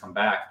customers come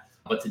back.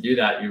 But to do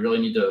that, you really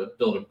need to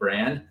build a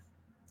brand,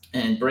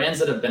 and brands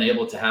that have been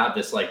able to have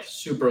this like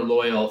super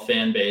loyal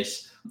fan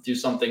base do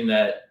something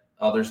that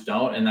others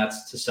don't, and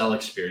that's to sell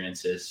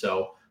experiences.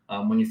 So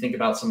when you think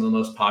about some of the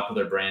most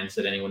popular brands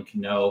that anyone can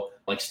know,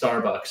 like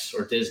Starbucks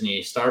or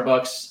Disney,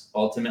 Starbucks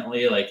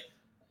ultimately, like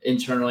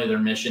internally, their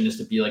mission is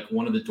to be like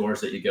one of the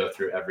doors that you go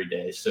through every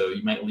day. So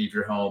you might leave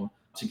your home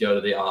to go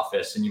to the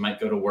office and you might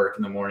go to work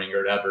in the morning or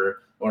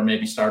whatever, or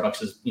maybe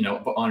Starbucks is,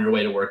 on your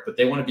way to work, but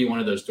they want to be one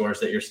of those doors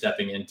that you're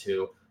stepping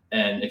into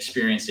and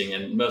experiencing.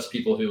 And most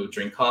people who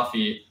drink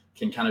coffee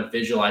can kind of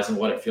visualize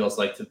what it feels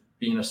like to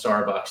be in a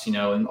Starbucks,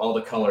 and all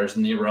the colors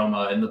and the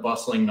aroma and the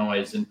bustling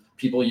noise and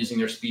people using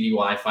their speedy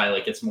Wi-Fi.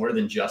 Like it's more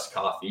than just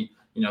coffee.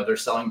 They're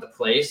selling the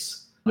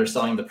place, they're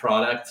selling the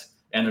product,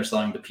 and they're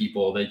selling the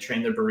people. They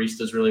train their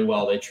baristas really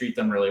well. They treat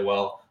them really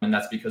well. And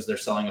that's because they're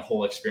selling a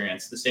whole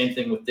experience. The same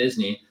thing with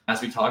Disney,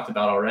 as we talked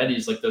about already,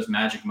 is like those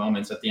magic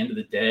moments. At the end of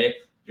the day,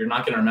 you're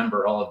not going to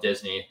remember all of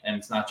Disney. And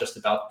it's not just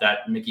about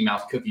that Mickey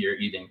Mouse cookie you're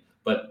eating,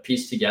 but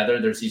pieced together,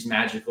 there's these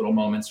magic little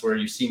moments where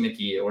you see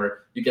Mickey,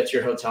 or you get to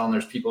your hotel and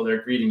there's people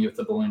there greeting you with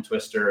a balloon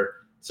twister,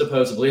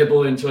 supposedly a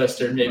balloon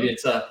twister. Maybe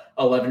it's a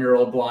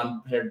 11-year-old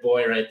blonde haired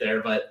boy right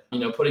there, but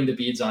putting the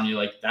beads on you,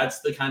 like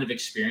that's the kind of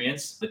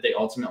experience that they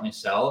ultimately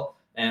sell.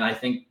 And I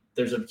think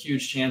there's a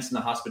huge chance in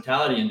the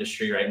hospitality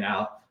industry right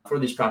now for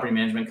these property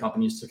management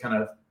companies to kind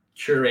of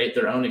curate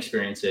their own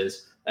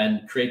experiences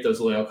and create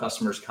those loyal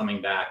customers coming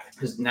back.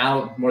 Because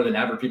now more than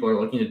ever, people are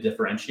looking to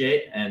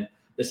differentiate. And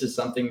this is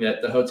something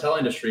that the hotel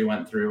industry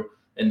went through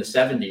in the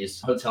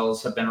 70s.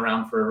 Hotels have been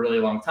around for a really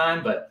long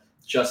time, but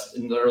just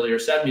in the earlier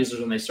 70s is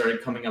when they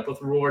started coming up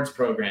with rewards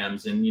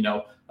programs and,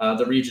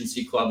 the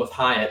Regency Club with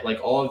Hyatt, like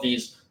all of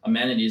these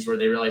amenities where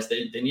they realized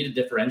they need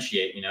to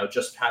differentiate.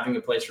 Just having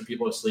a place for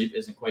people to sleep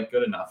isn't quite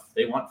good enough.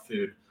 They want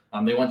food,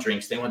 they want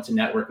drinks, they want to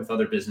network with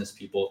other business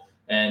people.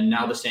 And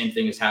now the same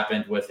thing has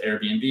happened with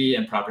Airbnb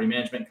and property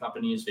management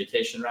companies,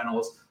 vacation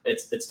rentals.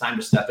 It's time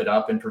to step it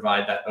up and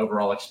provide that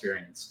overall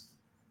experience.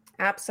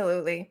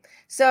 Absolutely.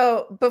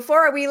 So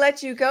before we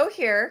let you go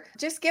here,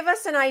 just give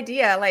us an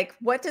idea, like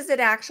what does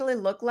it actually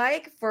look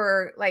like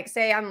for, like,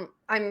 say I'm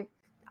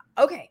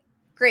okay,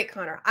 great,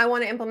 Connor. I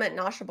want to implement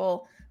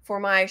Noshable for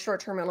my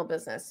short-term rental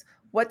business.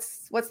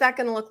 What's that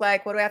going to look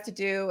like? What do I have to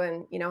do?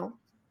 And,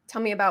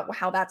 tell me about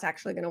how that's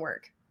actually going to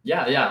work.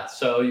 Yeah.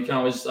 So you can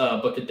always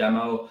book a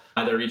demo,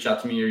 either reach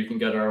out to me or you can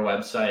go to our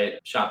website,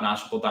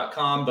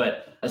 shopnoshable.com.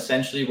 But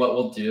essentially what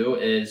we'll do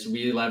is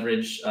we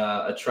leverage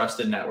a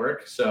trusted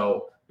network.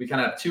 So we kind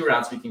of have two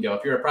routes we can go.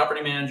 If you're a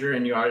property manager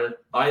and you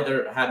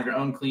either have your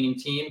own cleaning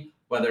team,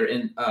 whether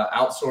in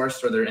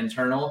outsourced or they're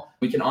internal,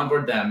 we can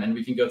onboard them and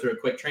we can go through a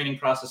quick training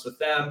process with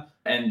them.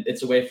 And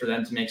it's a way for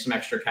them to make some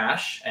extra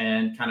cash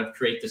and kind of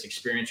create this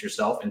experience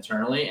yourself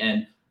internally.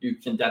 And you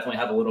can definitely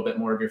have a little bit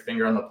more of your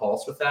finger on the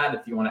pulse with that.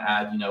 If you want to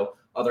add,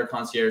 other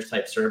concierge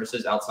type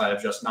services outside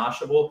of just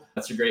Noshable,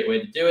 that's a great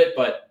way to do it.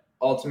 But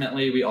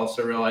ultimately, we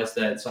also realize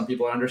that some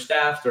people are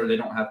understaffed or they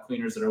don't have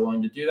cleaners that are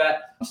willing to do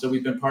that. So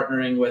we've been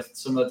partnering with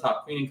some of the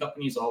top cleaning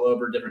companies all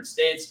over different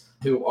states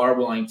who are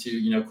willing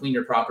to, clean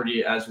your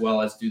property as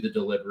well as do the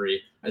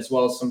delivery, as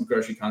well as some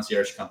grocery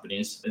concierge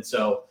companies. And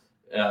so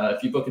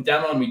If you book a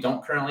demo and we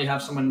don't currently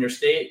have someone in your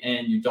state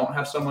and you don't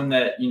have someone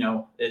that,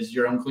 is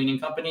your own cleaning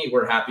company,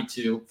 we're happy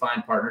to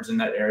find partners in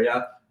that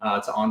area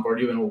to onboard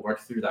you, and we'll work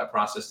through that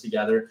process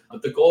together.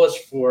 But the goal is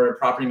for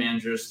property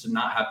managers to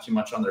not have too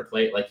much on their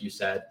plate, like you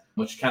said,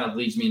 which kind of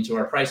leads me into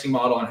our pricing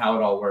model and how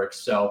it all works.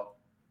 So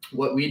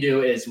what we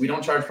do is we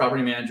don't charge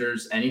property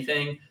managers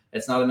anything.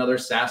 It's not another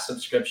SaaS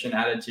subscription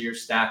added to your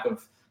stack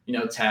of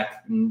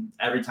tech. And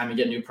every time you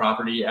get new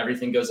property,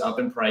 everything goes up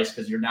in price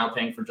because you're now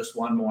paying for just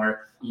one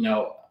more.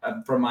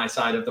 From my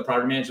side of the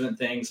property management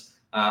things,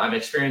 I've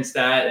experienced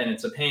that, and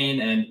it's a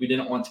pain, and we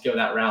didn't want to go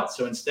that route.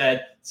 So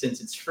instead,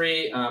 since it's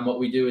free, what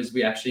we do is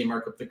we actually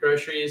mark up the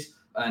groceries,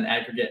 an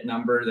aggregate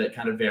number that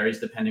kind of varies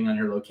depending on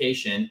your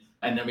location.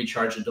 And then we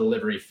charge a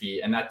delivery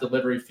fee. And that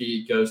delivery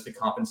fee goes to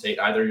compensate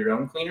either your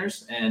own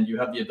cleaners, and you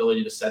have the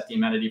ability to set the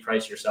amenity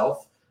price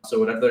yourself. So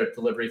whatever the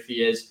delivery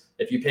fee is,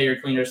 if you pay your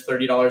cleaners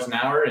 $30 an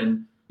hour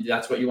and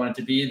that's what you want it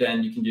to be,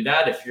 then you can do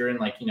that. If you're in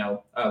a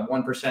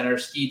 1%er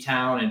ski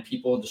town and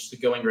people just the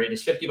going rate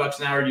is $50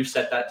 an hour, you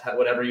set that to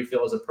whatever you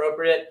feel is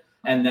appropriate.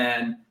 And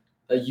then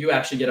you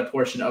actually get a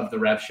portion of the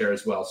rev share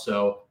as well.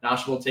 So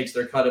Noshable takes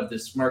their cut of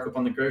this markup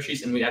on the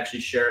groceries, and we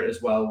actually share it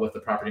as well with the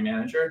property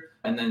manager.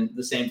 And then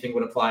the same thing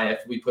would apply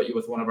if we put you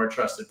with one of our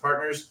trusted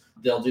partners.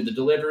 They'll do the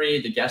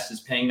delivery. The guest is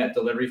paying that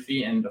delivery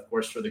fee, and of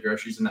course for the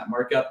groceries and that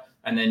markup.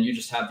 And then you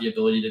just have the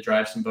ability to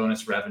drive some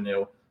bonus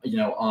revenue,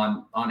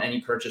 on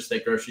any purchase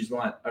that groceries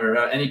want, or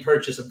any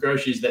purchase of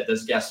groceries that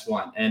those guests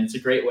want. And it's a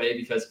great way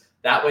because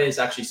that way it's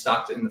actually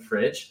stocked in the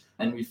fridge.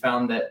 And we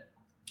found that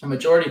a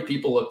majority of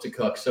people look to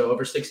cook. So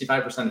over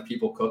 65% of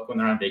people cook when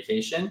they're on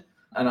vacation.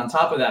 And on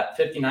top of that,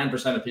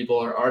 59% of people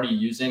are already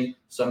using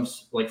some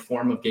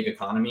form of gig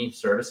economy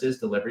services,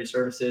 delivery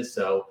services.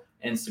 So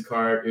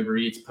Instacart, Uber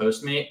Eats,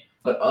 Postmate.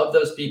 But of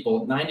those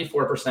people,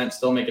 94%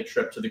 still make a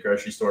trip to the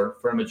grocery store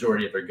for a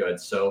majority of their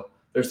goods. So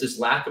there's this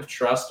lack of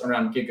trust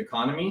around gig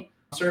economy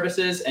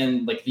services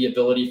and the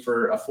ability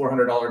for a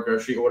 $400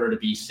 grocery order to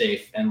be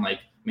safe and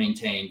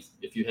maintained.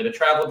 If you hit a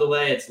travel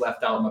delay, it's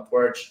left out on the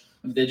porch.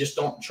 They just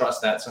don't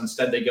trust that. So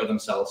instead they go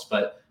themselves.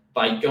 But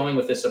by going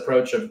with this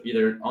approach of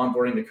either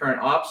onboarding the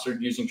current ops or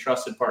using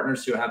trusted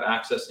partners who have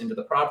access into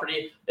the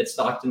property, it's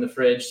stocked in the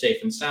fridge,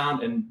 safe and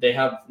sound, and they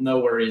have no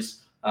worries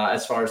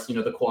as far as,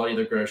 the quality of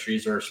the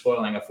groceries or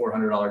spoiling a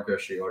 $400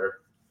 grocery order.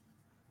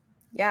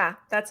 Yeah,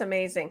 that's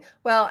amazing.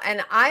 Well,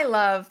 and I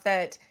love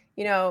that,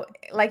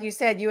 like you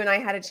said, you and I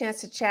had a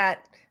chance to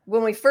chat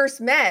when we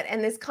first met,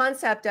 and this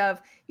concept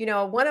of,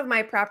 one of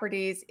my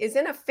properties is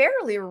in a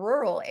fairly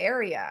rural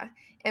area.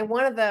 And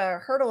one of the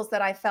hurdles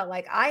that I felt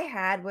like I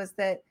had was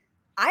that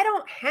I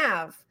don't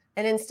have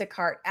an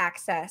Instacart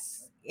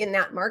access in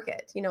that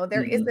market.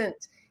 There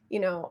isn't,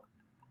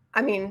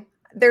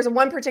 there's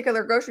one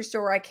particular grocery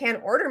store where I can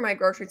order my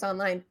groceries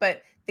online,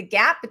 but the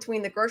gap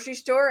between the grocery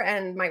store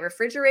and my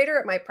refrigerator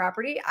at my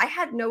property, I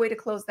had no way to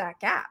close that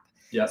gap.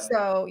 Yeah.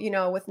 So,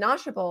 with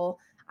Noshable,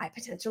 I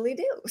potentially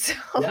do. So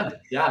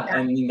yeah.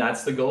 I mean,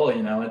 that's the goal.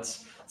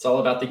 It's all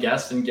about the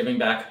guests and giving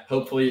back,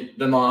 hopefully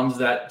the moms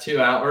that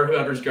 2 hour, or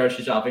whoever's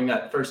grocery shopping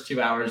that first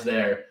 2 hours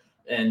there,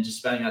 and just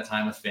spending that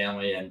time with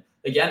family. And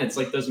again, it's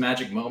those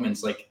magic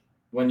moments,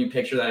 when you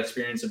picture that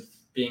experience of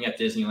being at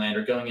Disneyland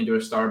or going into a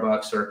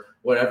Starbucks or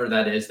whatever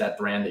that is, that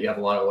brand that you have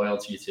a lot of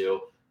loyalty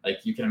to.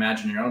 You can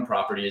imagine your own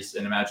properties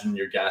and imagine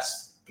your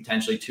guests,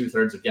 potentially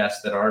 2/3 of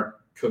guests that are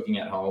cooking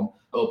at home,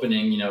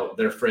 opening,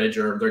 their fridge,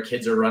 or their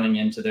kids are running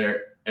into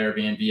their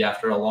Airbnb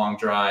after a long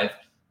drive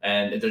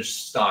and they're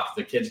just stocked.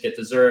 The kids get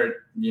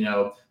dessert, you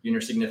and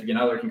your significant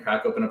other can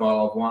crack open a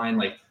bottle of wine.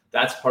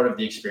 That's part of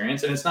the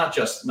experience. And it's not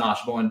just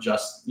Noshable and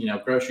just,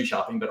 grocery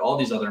shopping, but all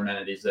these other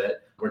amenities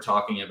that we're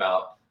talking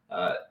about.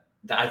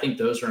 I think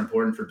those are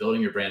important for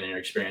building your brand and your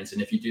experience.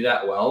 And if you do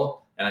that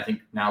well, and I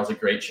think now is a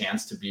great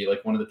chance to be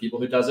one of the people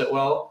who does it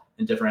well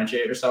and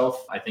differentiate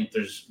yourself. I think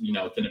there's,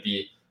 going to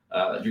be,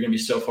 you're going to be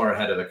so far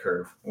ahead of the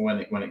curve when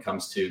it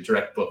comes to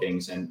direct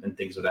bookings and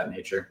things of that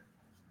nature.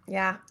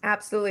 Yeah,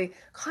 absolutely.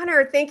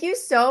 Connor, thank you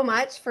so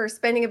much for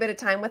spending a bit of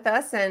time with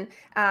us. And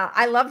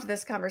I loved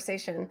this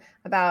conversation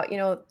about,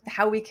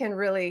 how we can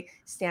really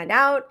stand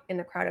out in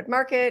the crowded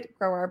market,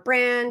 grow our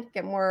brand,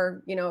 get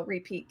more,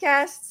 repeat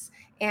guests,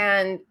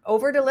 and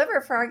over deliver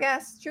for our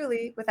guests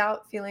truly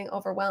without feeling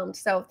overwhelmed.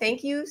 So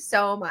thank you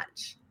so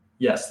much.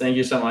 Yes, thank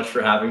you so much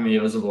for having me.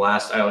 It was a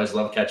blast. I always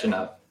love catching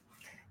up.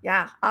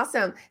 Yeah,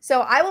 awesome.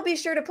 So I will be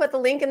sure to put the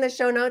link in the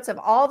show notes of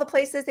all the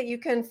places that you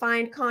can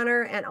find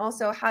Connor and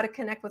also how to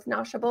connect with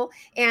Noshable.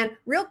 And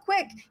real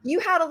quick,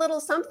 you had a little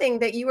something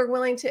that you were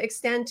willing to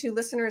extend to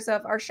listeners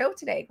of our show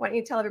today. Why don't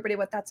you tell everybody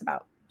what that's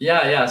about?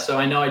 Yeah. So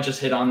I know I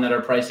just hit on that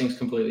our pricing is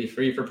completely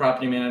free for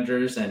property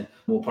managers, and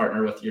we'll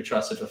partner with your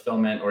trusted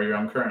fulfillment or your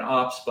own current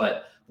ops,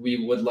 but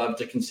we would love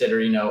to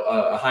consider,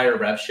 a higher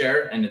rev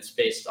share, and it's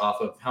based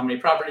off of how many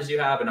properties you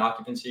have and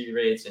occupancy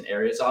rates and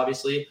areas,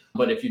 obviously.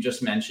 But if you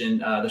just mentioned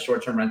the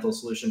Short-Term Rental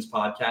Solutions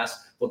podcast,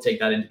 we'll take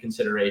that into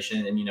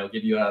consideration and,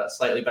 give you a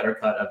slightly better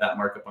cut of that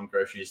markup on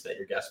groceries that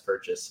your guests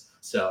purchase.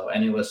 So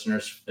any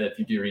listeners, if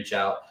you do reach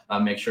out,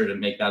 make sure to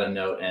make that a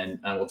note, and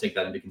we'll take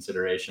that into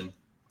consideration.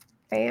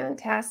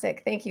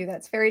 Fantastic. Thank you.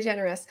 That's very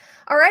generous.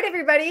 All right,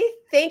 everybody.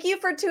 Thank you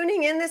for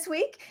tuning in this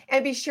week.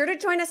 And be sure to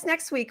join us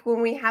next week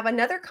when we have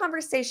another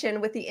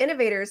conversation with the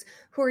innovators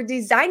who are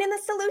designing the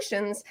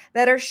solutions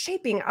that are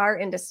shaping our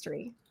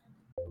industry.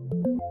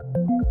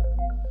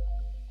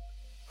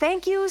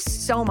 Thank you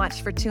so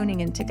much for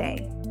tuning in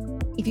today.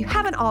 If you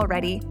haven't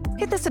already,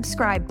 hit the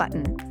subscribe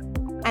button.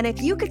 And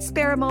if you could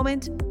spare a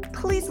moment,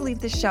 please leave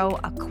the show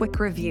a quick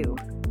review.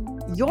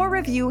 Your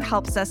review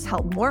helps us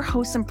help more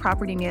hosts and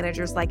property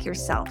managers like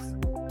yourself.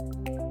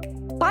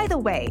 By the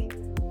way,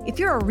 if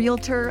you're a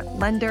realtor,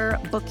 lender,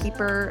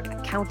 bookkeeper,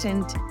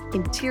 accountant,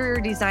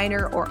 interior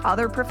designer, or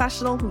other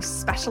professional who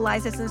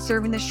specializes in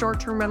serving the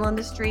short-term rental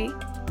industry,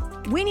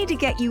 we need to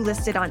get you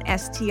listed on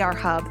STR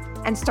Hub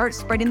and start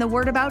spreading the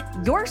word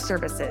about your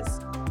services.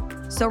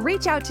 So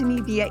reach out to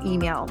me via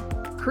email,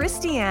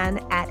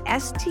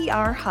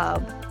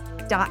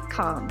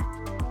 christiane@strhub.com.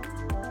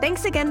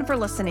 Thanks again for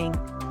listening.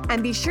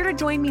 And be sure to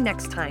join me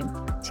next time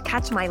to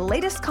catch my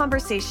latest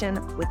conversation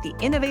with the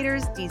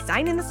innovators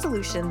designing the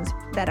solutions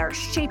that are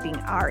shaping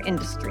our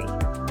industry.